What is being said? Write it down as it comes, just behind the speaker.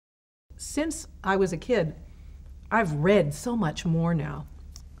since I was a kid, I've read so much more now.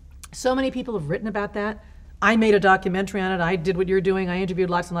 So many people have written about that. I made a documentary on it. I did what you're doing. I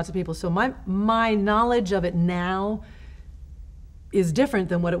interviewed lots and lots of people. So my knowledge of it now is different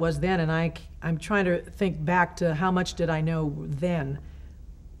than what it was then, and I'm trying to think back to how much did I know then.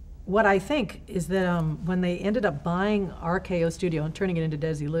 What I think is that when they ended up buying RKO Studio and turning it into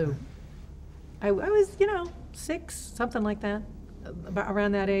Desilu, I was, 6, something like that, about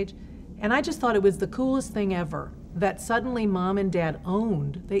around that age, and I just thought it was the coolest thing ever that suddenly Mom and Dad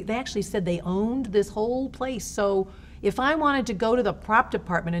owned. They actually said they owned this whole place. So if I wanted to go to the prop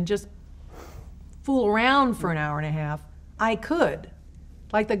department and just fool around for an hour and a half, I could.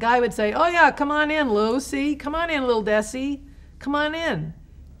 Like the guy would say, oh yeah, come on in, Lucie. Come on in, little Desi. Come on in.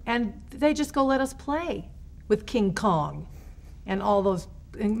 And they just go let us play with King Kong and all those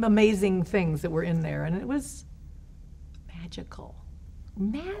amazing things that were in there. And it was magical.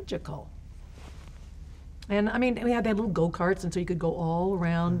 Magical. And I mean, we had that little go-karts, and so you could go all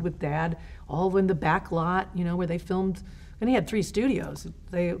around with Dad, all in the back lot, where they filmed. And he had 3 studios.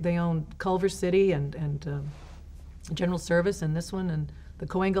 They owned Culver City and General Service, and this one, and the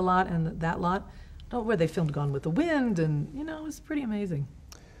Coenga lot, and that lot, where they filmed Gone with the Wind, and it was pretty amazing.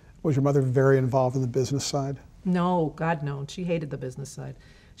 Was your mother very involved in the business side? No, God no. She hated the business side.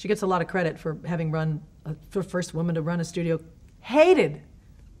 She gets a lot of credit for having run, the first woman to run a studio. Hated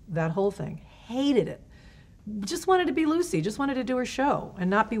that whole thing. Hated it. Just wanted to be Lucie. Just wanted to do her show and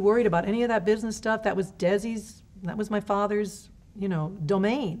not be worried about any of that business stuff. That was Desi's. That was my father's,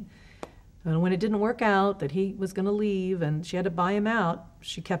 domain. And when it didn't work out, that he was going to leave and she had to buy him out,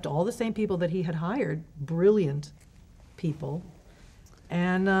 she kept all the same people that he had hired, brilliant people,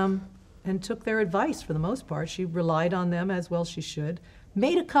 and took their advice for the most part. She relied on them as well she should.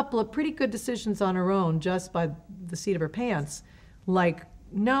 Made a couple of pretty good decisions on her own just by the seat of her pants. Like,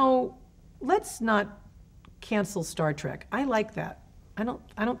 no, let's not cancel Star Trek. I like that. I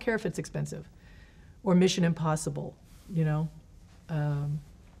don't care if it's expensive. Or Mission Impossible,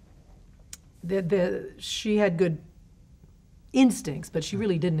 she had good instincts, but she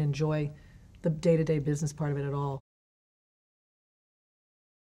really didn't enjoy the day-to-day business part of it at all.